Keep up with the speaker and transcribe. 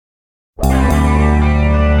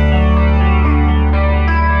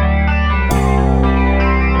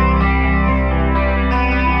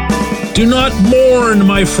Do not mourn,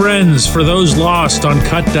 my friends, for those lost on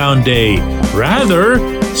Cutdown Day.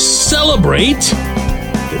 Rather, celebrate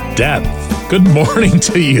the depth. Good morning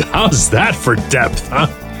to you. How's that for depth, huh?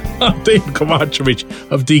 I'm Dave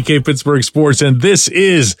Kovacevic of DK Pittsburgh Sports, and this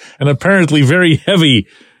is an apparently very heavy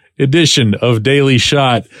edition of Daily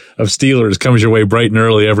Shot of Steelers. Comes your way bright and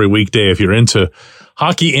early every weekday. If you're into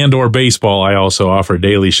hockey and or baseball, I also offer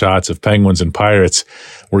daily shots of Penguins and Pirates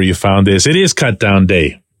where you found this. It is Cutdown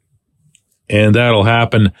Day, and that'll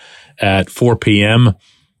happen at 4 p.m.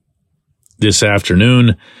 this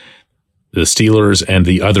afternoon. The Steelers and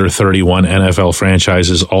the other 31 NFL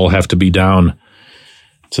franchises all have to be down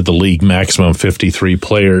to the league maximum 53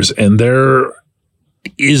 players, and there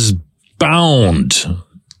is bound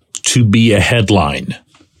to be a headline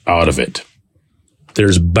out of it.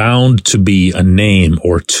 There's bound to be a name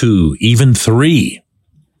or two, even three,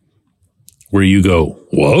 where you go,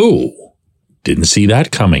 whoa, didn't see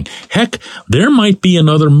that coming. Heck, there might be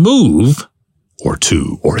another move or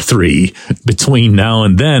two or three between now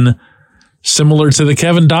and then, similar to the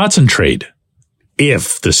Kevin Dotson trade.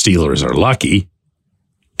 If the Steelers are lucky,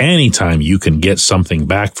 anytime you can get something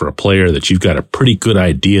back for a player that you've got a pretty good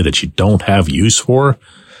idea that you don't have use for,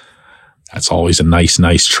 that's always a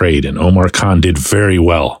nice trade. And Omar Khan did very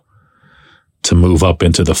well to move up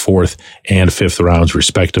into the 4th and 5th rounds,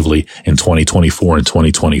 respectively, in 2024 and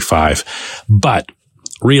 2025. But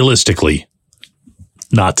realistically,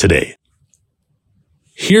 not today.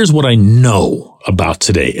 Here's what I know about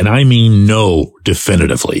today, and I mean know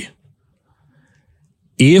definitively.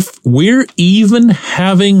 If we're even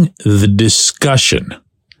having the discussion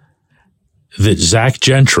that Zach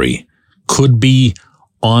Gentry could be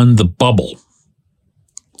on the bubble,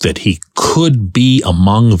 that he could be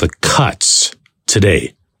among the cuts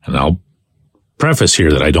today, and I'll preface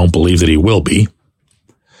here that I don't believe that he will be,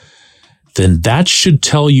 then that should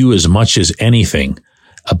tell you as much as anything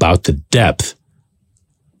about the depth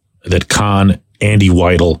that Khan, Andy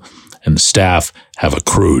Weidel, and the staff have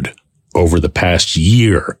accrued over the past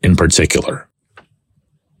year in particular.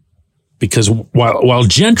 Because while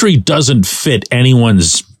Gentry doesn't fit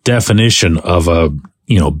anyone's definition of a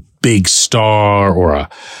big star or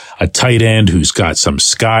a tight end who's got some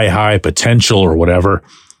sky high potential or whatever,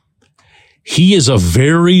 he is a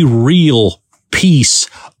very real piece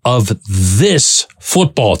of this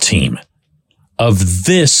football team, of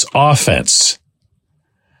this offense.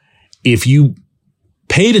 If you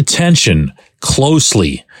paid attention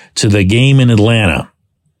closely to the game in Atlanta,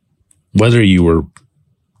 whether you were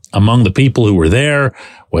among the people who were there,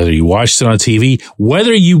 whether you watched it on TV,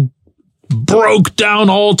 whether you broke down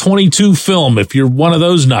all 22 film, if you're one of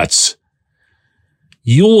those nuts,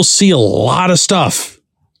 you'll see a lot of stuff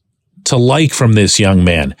to like from this young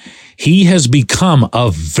man. He has become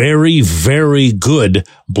a very, very good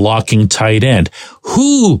blocking tight end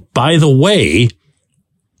who, by the way,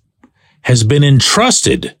 has been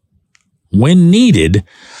entrusted, when needed,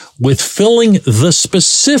 with filling the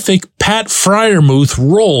specific Pat Freiermuth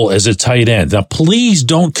role as a tight end. Now, please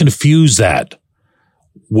don't confuse that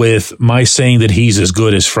with my saying that he's as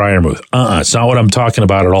good as Freiermuth. It's not what I'm talking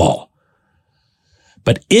about at all.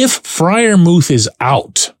 But if Freiermuth is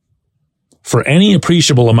out for any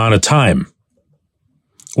appreciable amount of time,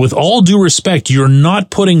 with all due respect, you're not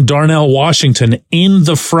putting Darnell Washington in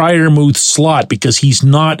the Freiermuth slot because he's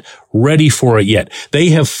not ready for it yet.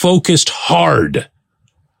 They have focused hard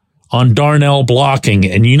on Darnell blocking.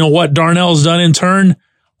 And you know what Darnell's done in turn?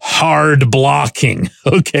 Hard blocking.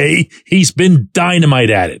 Okay. He's been dynamite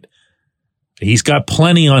at it. He's got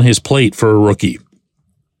plenty on his plate for a rookie.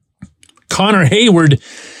 Connor Hayward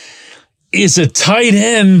is a tight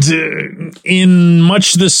end in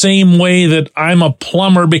much the same way that I'm a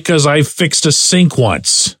plumber because I fixed a sink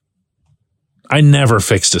once. I never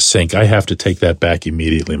fixed a sink. I have to take that back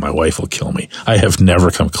immediately. My wife will kill me. I have never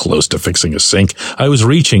come close to fixing a sink. I was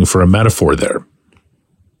reaching for a metaphor there.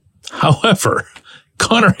 However,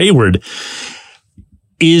 Connor Hayward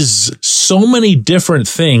is so many different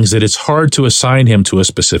things that it's hard to assign him to a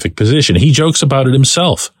specific position. He jokes about it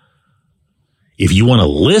himself. If you want to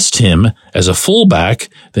list him as a fullback,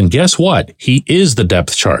 then guess what? He is the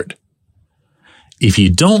depth chart. If you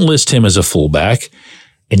don't list him as a fullback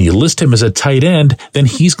and you list him as a tight end, then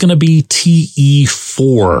he's going to be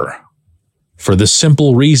TE4 for the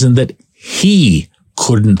simple reason that he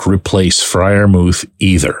couldn't replace Freiermuth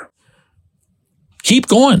either. Keep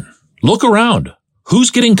going. Look around. Who's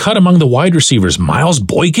getting cut among the wide receivers? Miles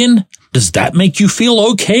Boykin? Does that make you feel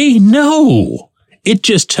okay? No. It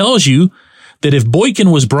just tells you that if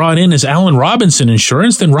Boykin was brought in as Allen Robinson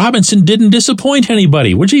insurance, then Robinson didn't disappoint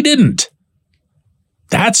anybody, which he didn't.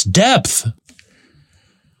 That's depth.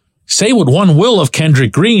 Say what one will of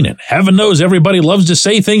Kendrick Green, and heaven knows everybody loves to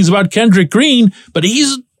say things about Kendrick Green, but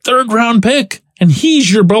he's a third-round pick, and he's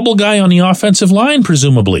your bubble guy on the offensive line,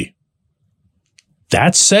 presumably.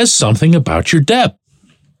 That says something about your depth.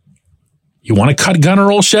 You want to cut Gunnar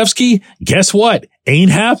Olszewski? Guess what?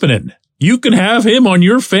 Ain't happening. You can have him on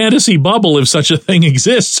your fantasy bubble if such a thing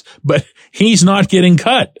exists, but he's not getting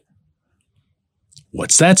cut.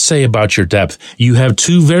 What's that say about your depth? You have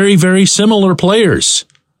two very, very similar players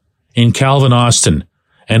in Calvin Austin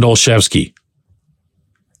and Olszewski.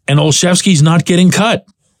 And Olszewski's not getting cut.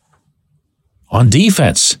 On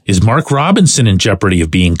defense, is Mark Robinson in jeopardy of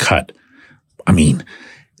being cut? I mean,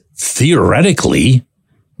 theoretically,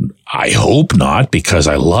 I hope not, because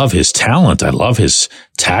I love his talent. I love his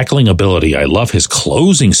tackling ability. I love his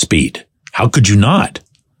closing speed. How could you not?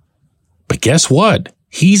 But guess what?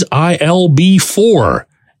 He's ILB 4,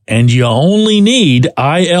 and you only need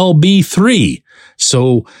ILB 3.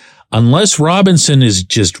 So unless Robinson is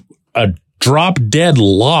just a drop-dead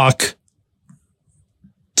lock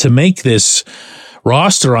to make this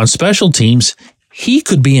roster on special teams, he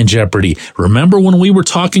could be in jeopardy. Remember when we were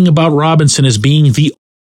talking about Robinson as being the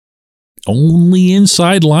only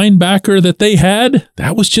inside linebacker that they had?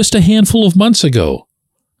 That was just a handful of months ago.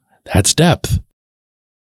 That's depth.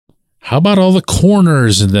 How about all the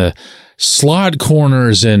corners and the slot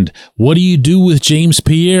corners, and what do you do with James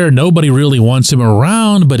Pierre? Nobody really wants him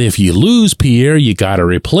around, but if you lose Pierre, you got to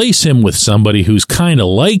replace him with somebody who's kind of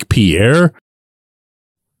like Pierre.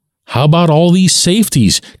 How about all these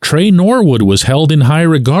safeties? Trey Norwood was held in high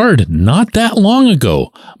regard not that long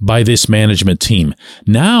ago by this management team.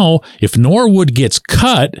 Now, if Norwood gets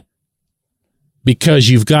cut because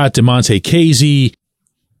you've got DeMonte Casey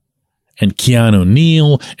and Keanu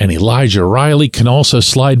Neal and Elijah Riley can also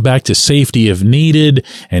slide back to safety if needed,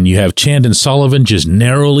 and you have Chandon Sullivan just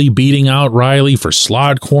narrowly beating out Riley for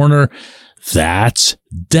slot corner, that's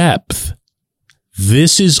depth.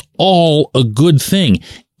 This is all a good thing.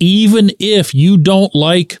 Even if you don't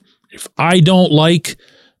like, if I don't like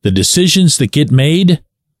the decisions that get made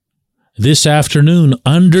this afternoon,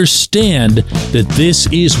 understand that this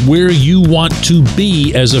is where you want to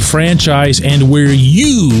be as a franchise and where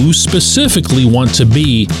you specifically want to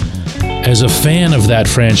be as a fan of that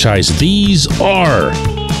franchise. These are,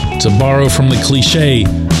 to borrow from the cliche,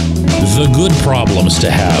 the good problems to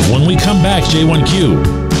have. When we come back,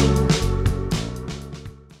 J1Q.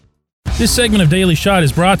 This segment of Daily Shot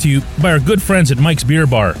is brought to you by our good friends at Mike's Beer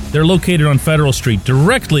Bar. They're located on Federal Street,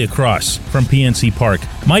 directly across from PNC Park.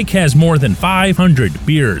 Mike has more than 500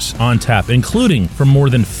 beers on tap, including from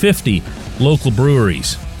more than 50 local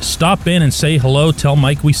breweries. Stop in and say hello. Tell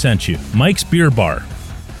Mike we sent you. Mike's Beer Bar.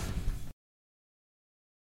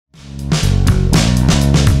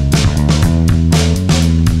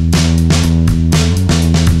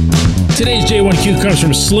 Today's J1Q comes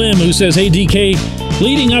from Slim, who says, "Hey, DK,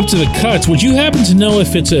 leading up to the cuts, would you happen to know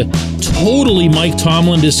if it's a totally Mike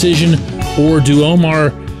Tomlin decision, or do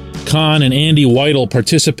Omar Khan and Andy Weidel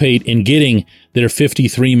participate in getting their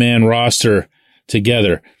 53-man roster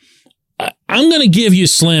together?" I'm going to give you,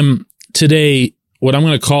 Slim, today what I'm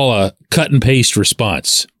going to call a cut and paste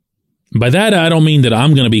response. By that, I don't mean that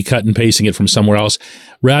I'm going to be cut and pasting it from somewhere else.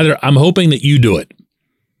 Rather, I'm hoping that you do it,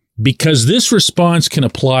 because this response can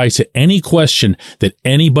apply to any question that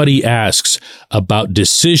anybody asks about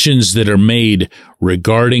decisions that are made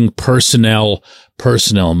regarding personnel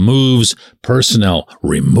moves, personnel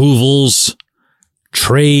removals,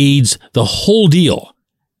 trades, the whole deal.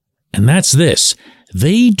 And that's this: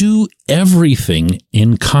 they do everything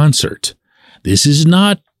in concert. This is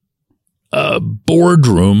not a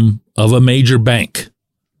boardroom of a major bank.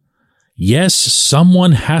 Yes,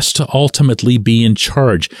 someone has to ultimately be in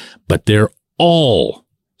charge, but they're all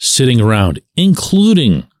sitting around,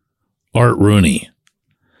 including Art Rooney,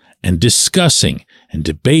 and discussing and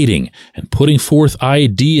debating and putting forth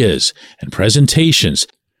ideas and presentations.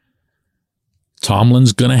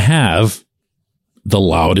 Tomlin's going to have the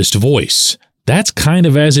loudest voice. That's kind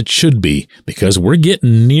of as it should be, because we're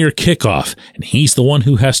getting near kickoff, and he's the one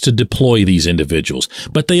who has to deploy these individuals.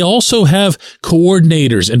 But they also have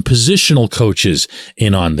coordinators and positional coaches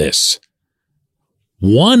in on this.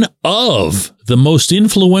 One of the most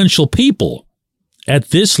influential people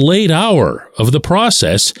at this late hour of the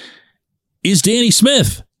process is Danny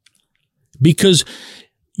Smith, because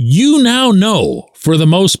you now know, for the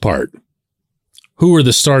most part, who are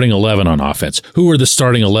the starting 11 on offense? Who are the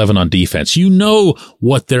starting 11 on defense? You know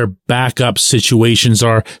what their backup situations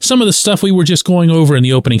are. Some of the stuff we were just going over in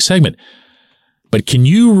the opening segment. But can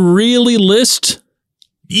you really list,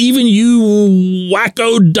 even you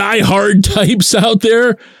wacko diehard types out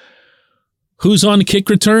there, Who's on kick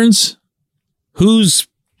returns? Who's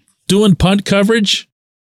doing punt coverage?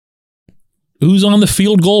 Who's on the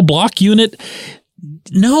field goal block unit?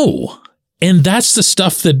 No. And that's the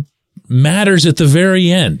stuff that matters at the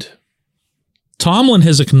very end. Tomlin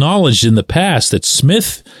has acknowledged in the past that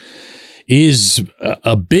Smith is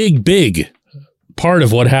a big part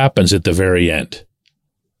of what happens at the very end.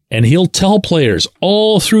 And he'll tell players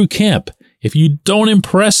all through camp, if you don't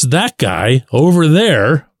impress that guy over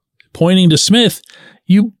there, pointing to Smith,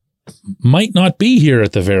 you might not be here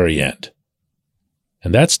at the very end.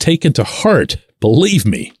 And that's taken to heart, believe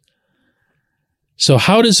me. So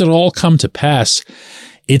how does it all come to pass?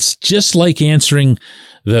 It's just like answering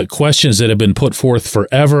the questions that have been put forth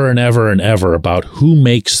forever and ever and ever about who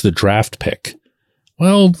makes the draft pick.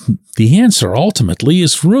 Well, the answer ultimately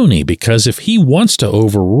is Rooney, because if he wants to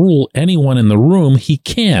overrule anyone in the room, he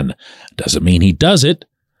can. Doesn't mean he does it.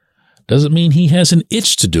 Doesn't mean he has an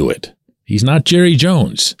itch to do it. He's not Jerry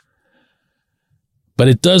Jones. But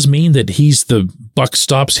it does mean that he's the buck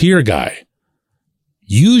stops here guy.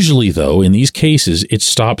 Usually, though, in these cases, it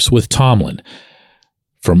stops with Tomlin.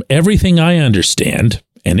 From everything I understand,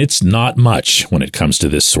 and it's not much when it comes to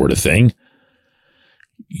this sort of thing,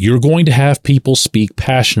 you're going to have people speak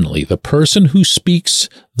passionately. The person who speaks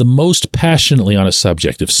the most passionately on a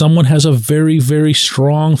subject, if someone has a very, very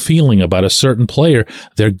strong feeling about a certain player,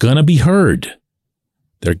 they're going to be heard.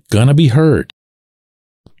 They're going to be heard.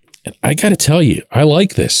 And I got to tell you, I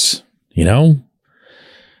like this, you know.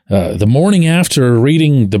 The morning after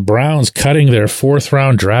reading the Browns cutting their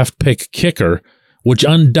 4th-round draft pick kicker, which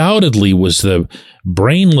undoubtedly was the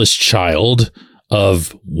brainless child of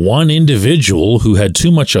one individual who had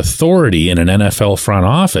too much authority in an NFL front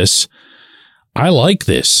office, I like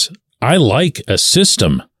this. I like a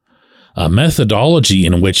system, a methodology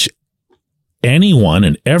in which anyone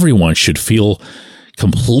and everyone should feel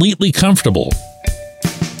completely comfortable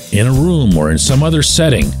in a room or in some other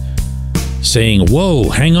setting saying, whoa,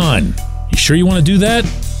 hang on, you sure you want to do that?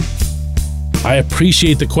 I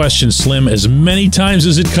appreciate the question, Slim, as many times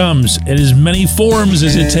as it comes, in as many forms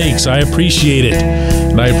as it takes. I appreciate it.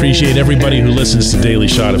 And I appreciate everybody who listens to Daily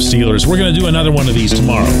Shot of Steelers. We're going to do another one of these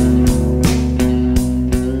tomorrow.